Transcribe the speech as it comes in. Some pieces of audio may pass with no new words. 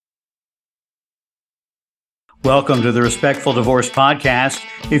Welcome to the Respectful Divorce Podcast.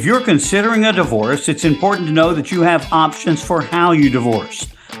 If you're considering a divorce, it's important to know that you have options for how you divorce.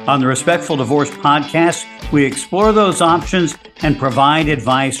 On the Respectful Divorce Podcast, we explore those options and provide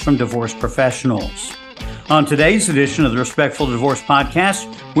advice from divorce professionals. On today's edition of the Respectful Divorce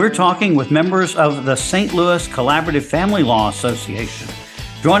Podcast, we're talking with members of the St. Louis Collaborative Family Law Association.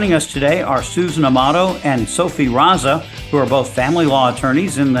 Joining us today are Susan Amato and Sophie Raza, who are both family law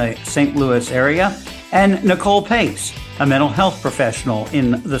attorneys in the St. Louis area, and Nicole Pace, a mental health professional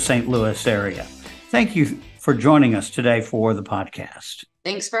in the St. Louis area. Thank you for joining us today for the podcast.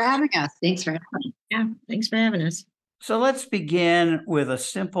 Thanks for having us. Thanks for having us. So let's begin with a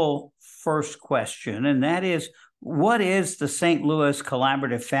simple first question, and that is, what is the St. Louis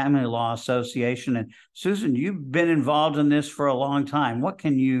Collaborative Family Law Association? And Susan, you've been involved in this for a long time. What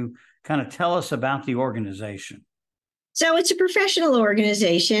can you kind of tell us about the organization? So it's a professional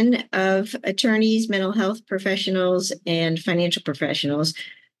organization of attorneys, mental health professionals, and financial professionals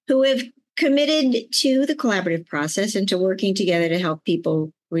who have committed to the collaborative process and to working together to help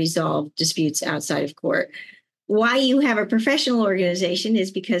people resolve disputes outside of court. Why you have a professional organization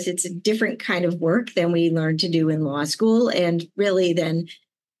is because it's a different kind of work than we learned to do in law school, and really than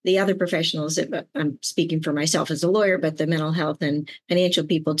the other professionals. I'm speaking for myself as a lawyer, but the mental health and financial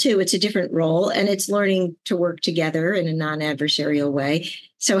people too. It's a different role, and it's learning to work together in a non-adversarial way.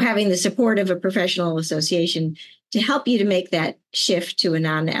 So having the support of a professional association to help you to make that shift to a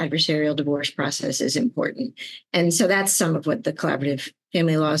non-adversarial divorce process is important. And so that's some of what the Collaborative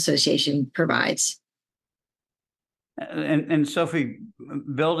Family Law Association provides. And Sophie,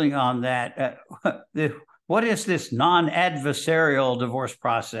 building on that, what is this non-adversarial divorce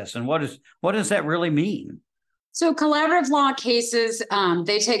process, and what does that really mean? So collaborative law cases,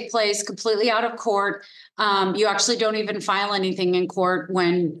 they take place completely out of court. You actually don't even file anything in court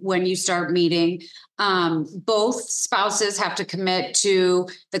when you start meeting. Both spouses have to commit to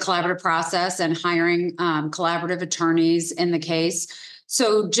the collaborative process and hiring collaborative attorneys in the case.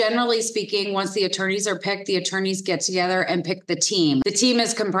 So generally speaking, once the attorneys are picked, the attorneys get together and pick the team. The team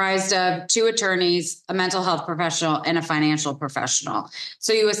is comprised of 2 attorneys, a mental health professional, and a financial professional.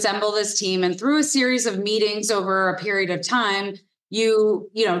 So you assemble this team, and through a series of meetings over a period of time,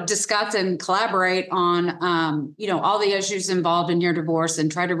 you discuss and collaborate on all the issues involved in your divorce and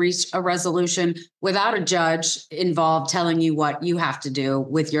try to reach a resolution without a judge involved telling you what you have to do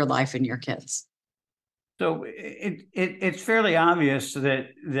with your life and your kids. So it's fairly obvious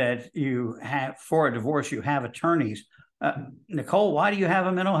that you have, for a divorce, you have attorneys. Nicole, why do you have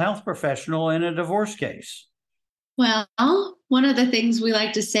a mental health professional in a divorce case? Well, one of the things we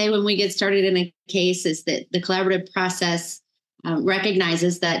like to say when we get started in a case is that the collaborative process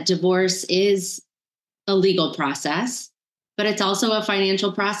recognizes that divorce is a legal process, but it's also a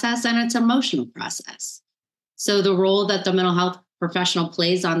financial process and it's an emotional process. So the role that the mental health professional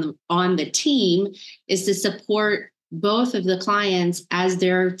plays on the team is to support both of the clients as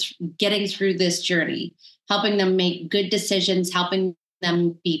they're getting through this journey, helping them make good decisions, helping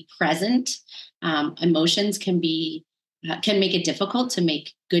them be present. Emotions can make it difficult to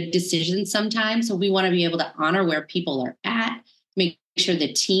make good decisions sometimes. So we want to be able to honor where people are at, make sure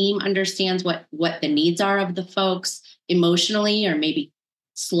the team understands what the needs are of the folks emotionally, or maybe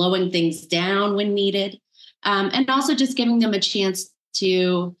slowing things down when needed. And also just giving them a chance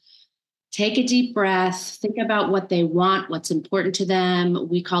to take a deep breath, think about what they want, what's important to them.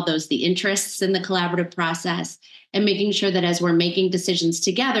 We call those the interests in the collaborative process, and making sure that as we're making decisions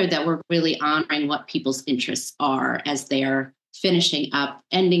together, that we're really honoring what people's interests are as they are finishing up,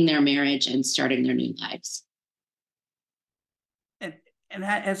 ending their marriage and starting their new lives. And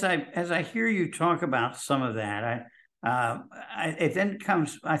as I hear you talk about some of that, it then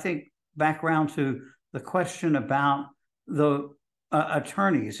comes, I think, back around to the question about the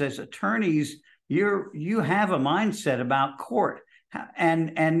attorneys. As attorneys, you have a mindset about court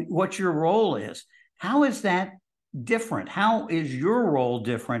and what your role is. How is that different? How is your role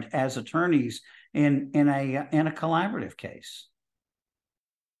different as attorneys in a collaborative case?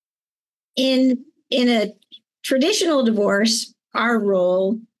 In a traditional divorce, our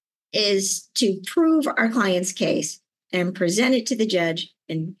role is to prove our client's case and present it to the judge,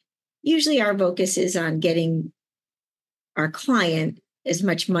 and usually our focus is on getting our client as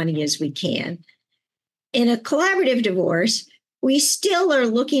much money as we can. In a collaborative divorce, we still are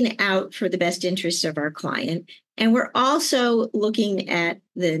looking out for the best interests of our client, and we're also looking at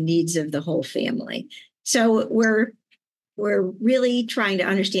the needs of the whole family. So we're really trying to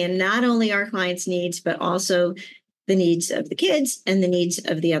understand not only our client's needs, but also the needs of the kids and the needs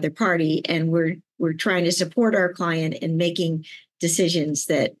of the other party. And we're trying to support our client in making decisions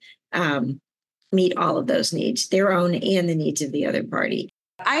that meet all of those needs, their own and the needs of the other party.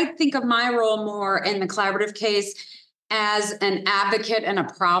 I think of my role more in the collaborative case as an advocate and a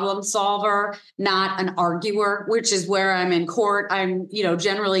problem solver, not an arguer, which is where I'm in court. I'm,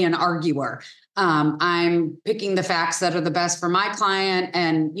 generally an arguer. I'm picking the facts that are the best for my client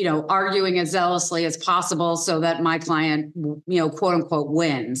and, arguing as zealously as possible so that my client, quote unquote,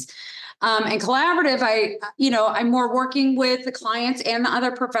 wins. And collaborative, I'm more working with the clients and the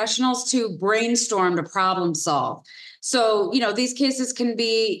other professionals to brainstorm, to problem solve. So, these cases can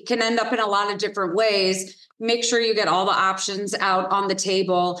end up in a lot of different ways. Make sure you get all the options out on the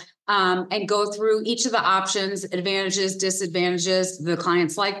table and go through each of the options, advantages, disadvantages. The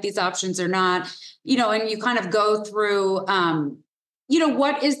clients like these options or not, and you kind of go through,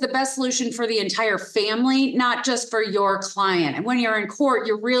 what is the best solution for the entire family, not just for your client. And when you're in court,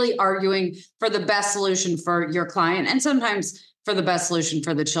 you're really arguing for the best solution for your client and sometimes for the best solution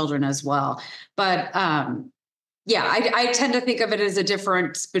for the children as well. But I tend to think of it as a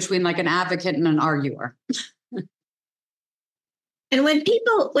difference between like an advocate and an arguer. And when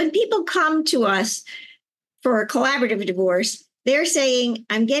people come to us for a collaborative divorce, they're saying,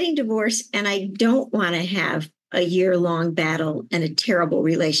 I'm getting divorced and I don't want to have a year-long battle and a terrible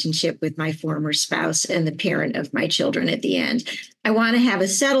relationship with my former spouse and the parent of my children at the end. I want to have a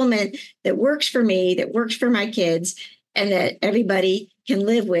settlement that works for me, that works for my kids, and that everybody can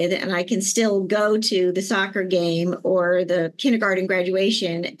live with, and I can still go to the soccer game or the kindergarten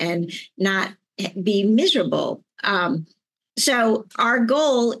graduation and not be miserable. So our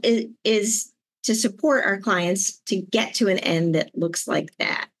goal is to support our clients to get to an end that looks like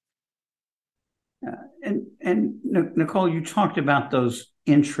that. And Nicole, you talked about those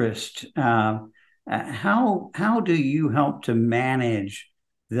interests. How do you help to manage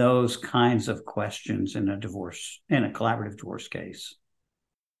those kinds of questions in a collaborative divorce case?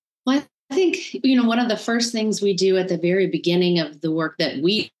 Well, I think, one of the first things we do at the very beginning of the work that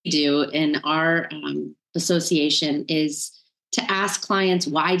we do in our association is to ask clients,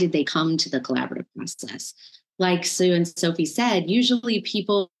 why did they come to the collaborative process? Like Sue and Sophie said, usually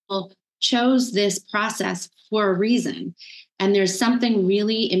people chose this process for a reason. And there's something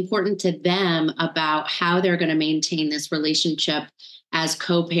really important to them about how they're going to maintain this relationship as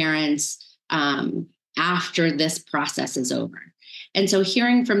co-parents after this process is over. And so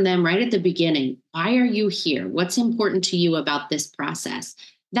hearing from them right at the beginning, why are you here? What's important to you about this process?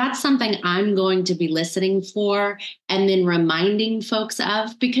 That's something I'm going to be listening for and then reminding folks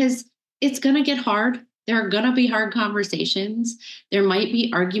of, because it's going to get hard. There are going to be hard conversations. There might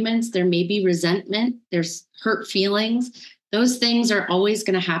be arguments. There may be resentment. There's hurt feelings. Those things are always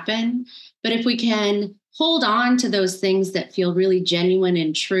going to happen. But if we can hold on to those things that feel really genuine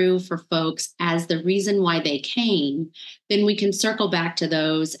and true for folks as the reason why they came, then we can circle back to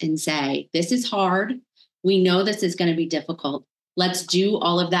those and say, this is hard. We know this is going to be difficult. Let's do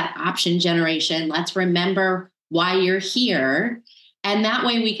all of that option generation. Let's remember why you're here. And that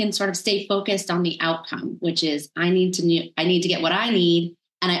way we can sort of stay focused on the outcome, which is I need to get what I need.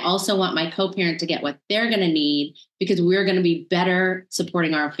 And I also want my co-parent to get what they're going to need, because we're going to be better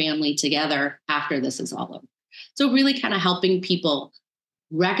supporting our family together after this is all over. So really kind of helping people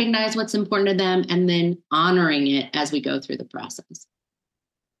recognize what's important to them and then honoring it as we go through the process.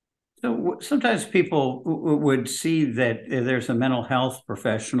 So sometimes people would see that there's a mental health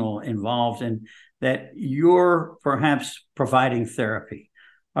professional involved and that you're perhaps providing therapy.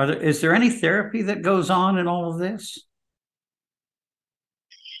 Is there any therapy that goes on in all of this?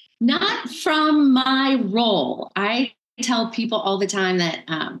 Not from my role. I tell people all the time that,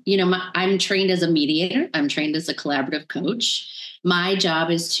 I'm trained as a mediator. I'm trained as a collaborative coach. My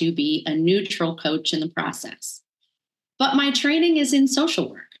job is to be a neutral coach in the process. But my training is in social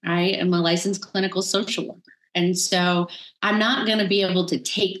work. I am a licensed clinical social worker. And so I'm not going to be able to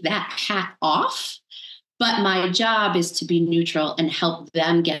take that hat off. But my job is to be neutral and help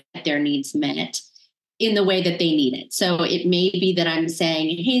them get their needs met in the way that they need it. So it may be that I'm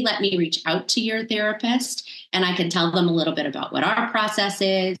saying, hey, let me reach out to your therapist, and I can tell them a little bit about what our process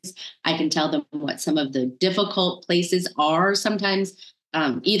is. I can tell them what some of the difficult places are sometimes,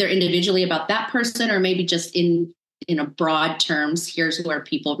 either individually about that person or maybe just in a broad terms. Here's where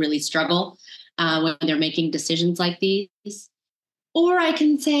people really struggle when they're making decisions like these. Or I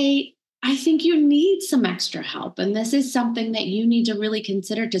can say, I think you need some extra help. And this is something that you need to really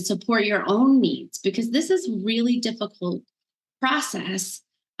consider to support your own needs, because this is a really difficult process.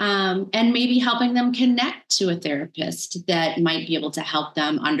 And maybe helping them connect to a therapist that might be able to help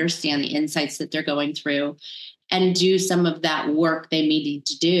them understand the insights that they're going through and do some of that work they may need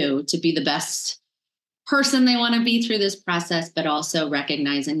to do to be the best person they want to be through this process, but also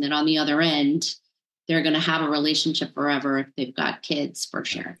recognizing that on the other end, they're going to have a relationship forever if they've got kids, for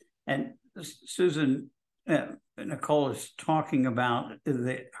sure. And Susan, Nicole is talking about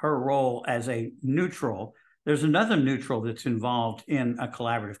her role as a neutral. There's another neutral that's involved in a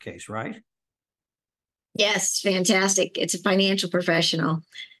collaborative case, right? Yes, fantastic. It's a financial professional.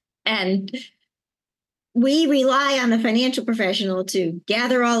 And we rely on the financial professional to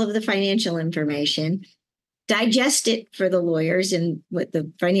gather all of the financial information, digest it for the lawyers, and what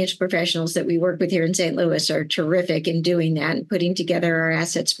the financial professionals that we work with here in St. Louis are terrific in doing that and putting together our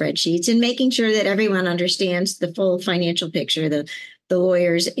asset spreadsheets and making sure that everyone understands the full financial picture. The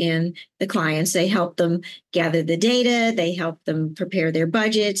lawyers and the clients, they help them gather the data, they help them prepare their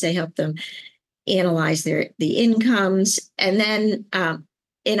budgets, they help them analyze the incomes. And then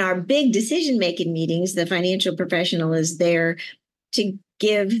in our big decision-making meetings, the financial professional is there to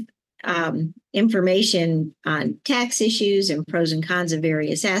give information on tax issues and pros and cons of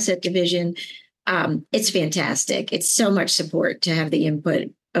various asset division. It's fantastic. It's so much support to have the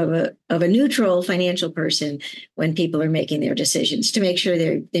input of a neutral financial person when people are making their decisions, to make sure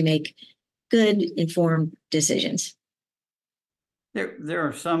they make good, informed decisions. There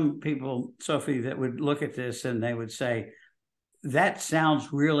are some people, Sophie, that would look at this and they would say, that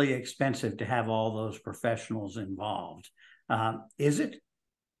sounds really expensive to have all those professionals involved. Is it?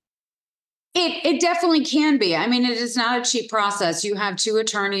 It definitely can be. I mean, it is not a cheap process. You have two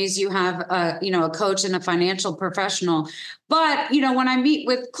attorneys, you have a coach and a financial professional. But, when I meet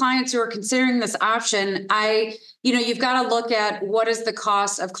with clients who are considering this option, you've got to look at what is the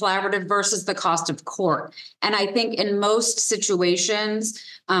cost of collaborative versus the cost of court. And I think in most situations,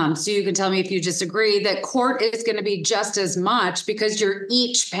 so you can tell me if you disagree, that court is going to be just as much because you're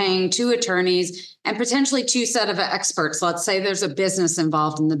each paying two attorneys and potentially two set of experts. Let's say there's a business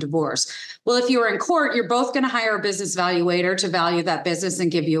involved in the divorce. Well, if you're in court, you're both going to hire a business valuator to value that business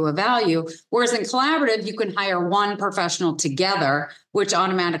and give you a value. Whereas in collaborative, you can hire one professional together, which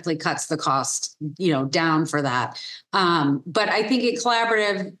automatically cuts the cost, down for that. But I think in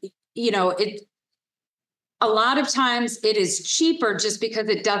collaborative, a lot of times it is cheaper just because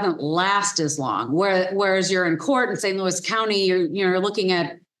it doesn't last as long. Whereas you're in court in St. Louis County, you're looking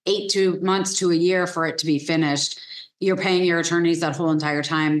at 8 months to a year for it to be finished. You're paying your attorneys that whole entire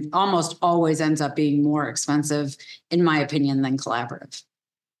time. Almost always ends up being more expensive, in my opinion, than collaborative.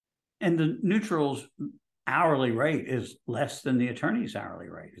 And the neutral's hourly rate is less than the attorney's hourly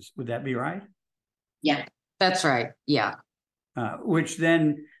rate. Would that be right? Yeah, that's right. Yeah. Which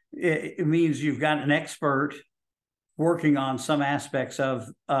then it means you've got an expert working on some aspects of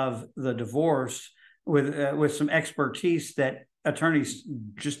the divorce with some expertise that attorneys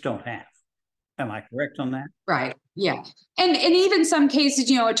just don't have. Am I correct on that? Right. Yeah. And even some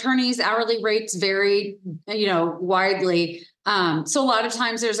cases, attorneys' hourly rates vary, widely. So a lot of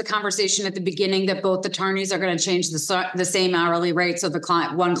times there's a conversation at the beginning that both attorneys are going to change the same hourly rate. So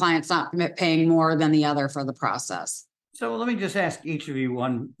one client's not paying more than the other for the process. So let me just ask each of you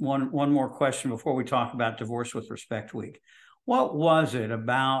one more question before we talk about Divorce with Respect Week. What was it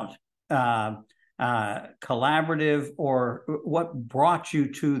about collaborative, or what brought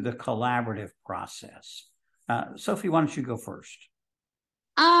you to the collaborative process? Sophie, why don't you go first?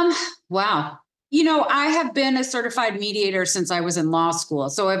 Wow. I have been a certified mediator since I was in law school.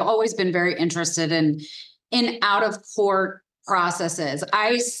 So I've always been very interested in out of court processes.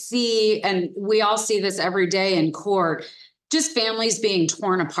 I see, and we all see this every day in court, just families being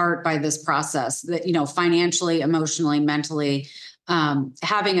torn apart by this process that, financially, emotionally, mentally,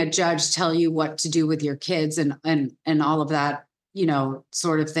 having a judge tell you what to do with your kids and all of that,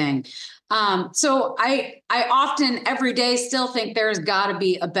 sort of thing. So I often every day still think there's got to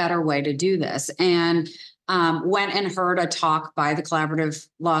be a better way to do this. And went and heard a talk by the Collaborative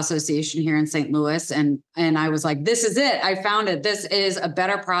Law Association here in St. Louis. And I was like, this is it. I found it. This is a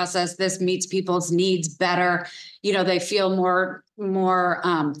better process. This meets people's needs better. They feel more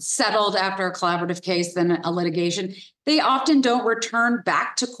settled after a collaborative case than a litigation. They often don't return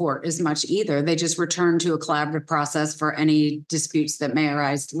back to court as much either. They just return to a collaborative process for any disputes that may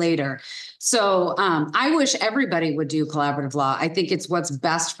arise later. So I wish everybody would do collaborative law. I think it's what's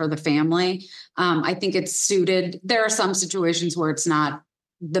best for the family. I think it's suited. There are some situations where it's not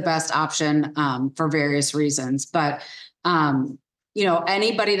the best option for various reasons, but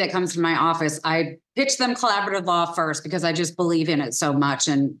anybody that comes to my office, I pitch them collaborative law first because I just believe in it so much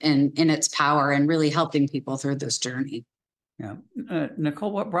and in its power and really helping people through this journey. Yeah.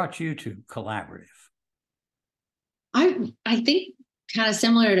 Nicole, what brought you to collaborative? I think kind of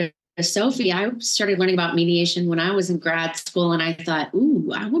similar to Sophie, I started learning about mediation when I was in grad school, and I thought,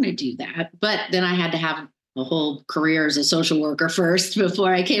 ooh, I want to do that. But then I had to have a whole career as a social worker first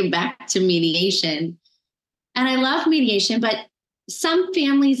before I came back to mediation. And I love mediation, but some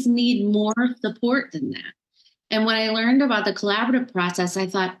families need more support than that. And when I learned about the collaborative process, I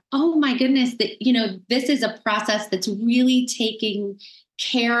thought, oh my goodness, that, this is a process that's really taking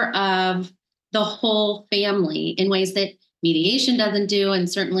care of the whole family in ways that mediation doesn't do, and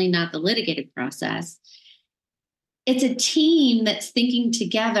certainly not the litigated process. It's a team that's thinking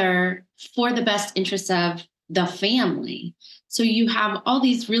together for the best interests of the family. So you have all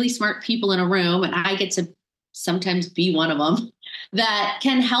these really smart people in a room, and I get to sometimes be one of them, that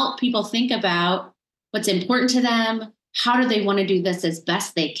can help people think about what's important to them. How do they want to do this as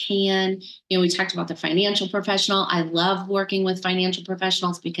best they can? We talked about the financial professional. I love working with financial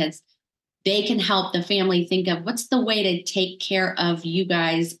professionals because they can help the family think of what's the way to take care of you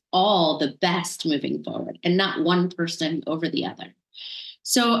guys all the best moving forward, and not one person over the other.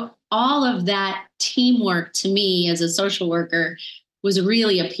 So all of that teamwork to me as a social worker was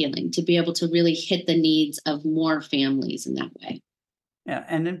really appealing, to be able to really hit the needs of more families in that way. Yeah.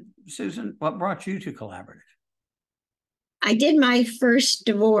 And then, Susan, what brought you to collaborative? I did my first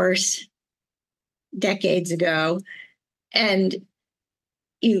divorce decades ago, and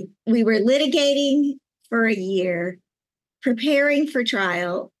we were litigating for a year, preparing for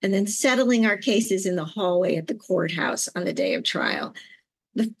trial, and then settling our cases in the hallway at the courthouse on the day of trial.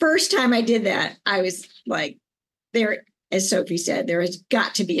 The first time I did that, I was like, there, as Sophie said, there has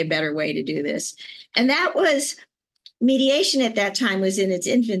got to be a better way to do this. And that was, mediation at that time was in its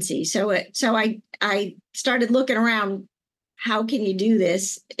infancy. So I started looking around, how can you do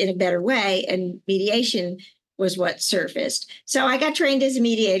this in a better way? And mediation was what surfaced. So I got trained as a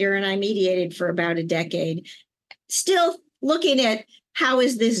mediator, and I mediated for about a decade, still looking at how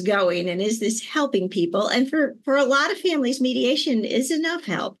is this going and is this helping people? And for a lot of families, mediation is enough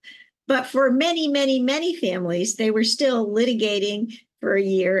help. But for many, many, many families, they were still litigating for a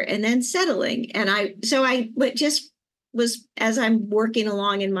year and then settling. And I just was, as I'm working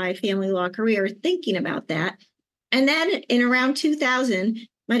along in my family law career, thinking about that. And then in around 2000,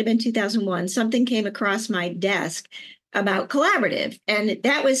 might have been 2001, something came across my desk about collaborative. And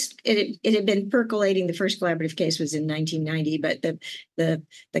that was, it had been percolating. The first collaborative case was in 1990, but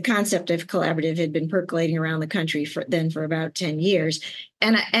the concept of collaborative had been percolating around the country for about 10 years.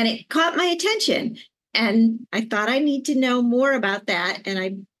 And it caught my attention. And I thought I need to know more about that. And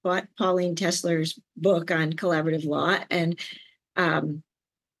I bought Pauline Tesler's book on collaborative law, and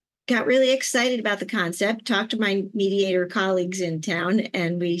got really excited about the concept, talked to my mediator colleagues in town,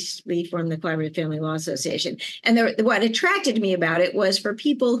 and we formed the Collaborative Family Law Association. And what attracted me about it was for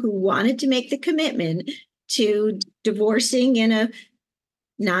people who wanted to make the commitment to divorcing in a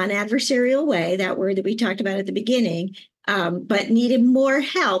non-adversarial way, that word that we talked about at the beginning, but needed more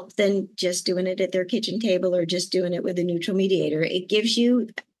help than just doing it at their kitchen table or just doing it with a neutral mediator. It gives you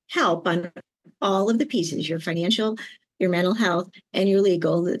help on all of the pieces, your financial, your mental health, and your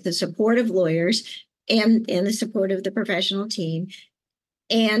legal, the support of lawyers and the support of the professional team.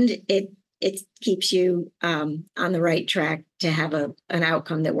 And it keeps you on the right track to have an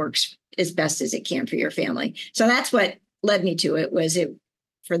outcome that works as best as it can for your family. So that's what led me to it, was it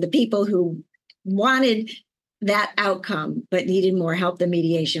for the people who wanted that outcome but needed more help than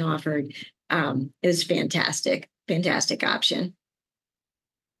mediation offered. It was fantastic option.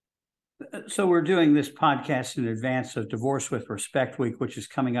 So we're doing this podcast in advance of Divorce with Respect Week, which is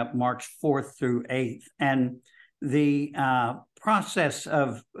coming up March 4th through 8th. And the process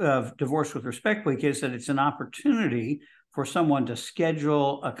of Divorce with Respect Week is that it's an opportunity for someone to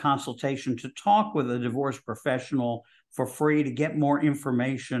schedule a consultation to talk with a divorce professional for free, to get more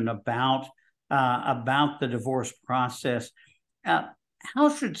information about the divorce process. How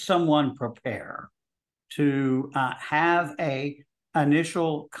should someone prepare to have a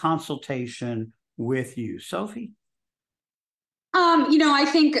initial consultation with you, Sophie? I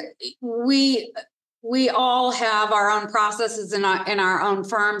think we all have our own processes in our own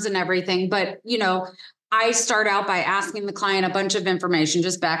firms and everything, but I start out by asking the client a bunch of information,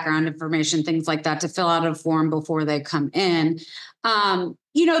 just background information, things like that, to fill out a form before they come in.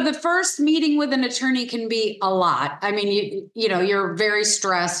 The first meeting with an attorney can be a lot. I mean, you're very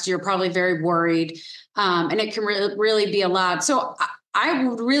stressed, you're probably very worried, and it can really be a lot. So I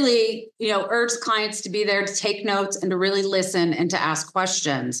would really, urge clients to be there to take notes and to really listen and to ask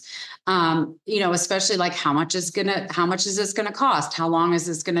questions. Especially like how much is this going to cost? How long is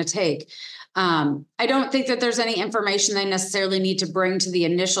this going to take? I don't think that there's any information they necessarily need to bring to the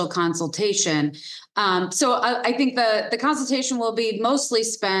initial consultation. So I think the consultation will be mostly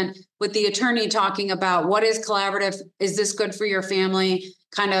spent with the attorney talking about what is collaborative. Is this good for your family?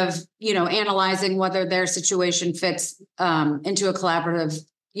 Kind of, analyzing whether their situation fits into a collaborative,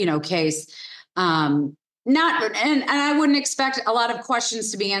 case. and I wouldn't expect a lot of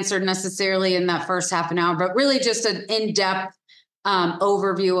questions to be answered necessarily in that first half an hour, but really just an in-depth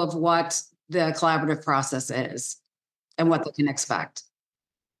overview of what the collaborative process is and what they can expect.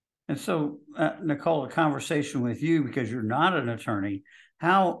 And so, Nicole, a conversation with you, because you're not an attorney,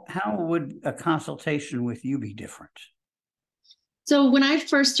 how would a consultation with you be different? So when I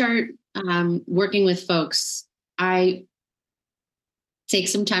first start working with folks, I take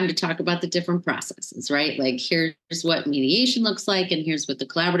some time to talk about the different processes, right? Like, here's what mediation looks like, and here's what the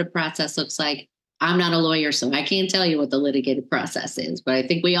collaborative process looks like. I'm not a lawyer, so I can't tell you what the litigated process is, but I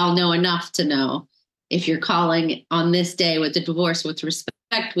think we all know enough to know if you're calling on this day with the Divorce with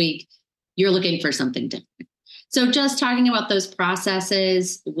Respect Week, you're looking for something different. So just talking about those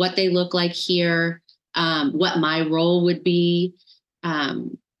processes, what they look like here, what my role would be.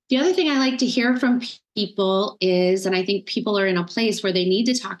 The other thing I like to hear from people is, and I think people are in a place where they need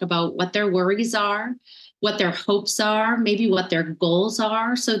to talk about what their worries are, what their hopes are, maybe what their goals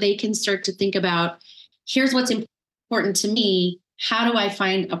are, so they can start to think about, here's what's important to me. How do I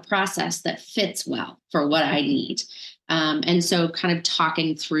find a process that fits well for what I need? And so kind of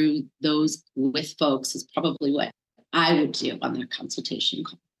talking through those with folks is probably what I would do on that consultation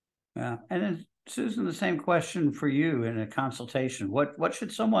call. Yeah. And then, Susan, the same question for you in a consultation. What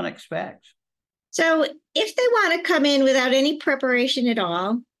should someone expect? So if they want to come in without any preparation at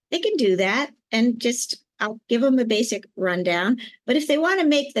all, they can do that, and I'll give them a basic rundown. But if they want to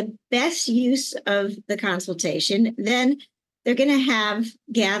make the best use of the consultation, then they're going to have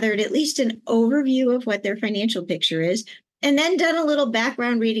gathered at least an overview of what their financial picture is, and then done a little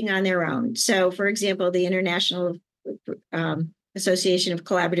background reading on their own. So, for example, the International Association of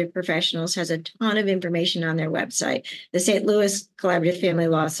Collaborative Professionals has a ton of information on their website. The St. Louis Collaborative Family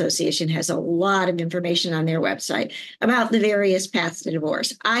Law Association has a lot of information on their website about the various paths to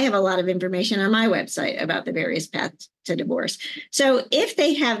divorce. I have a lot of information on my website about the various paths to divorce. So if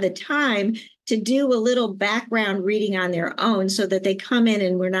they have the time to do a little background reading on their own so that they come in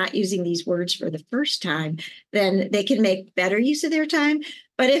and we're not using these words for the first time, then they can make better use of their time.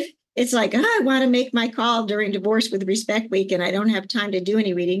 But if it's like, I want to make my call during Divorce with Respect Week and I don't have time to do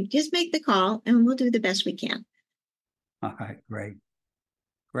any reading, just make the call and we'll do the best we can. All right, great.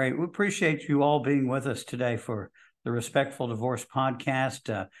 Great. We appreciate you all being with us today for the Respectful Divorce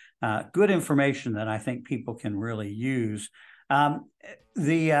podcast. Good information that I think people can really use.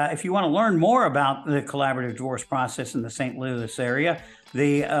 If you want to learn more about the collaborative divorce process in the St. Louis area,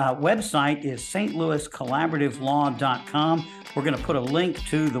 the website is stlouiscollaborativelaw.com. We're going to put a link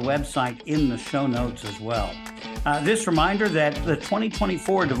to the website in the show notes as well. This reminder that the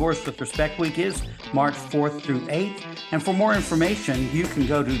 2024 Divorce with Respect Week is March 4th through 8th. And for more information, you can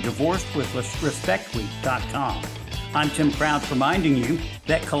go to divorcedwithrespectweek.com. I'm Tim Crouch, reminding you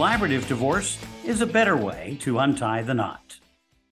that collaborative divorce is a better way to untie the knot.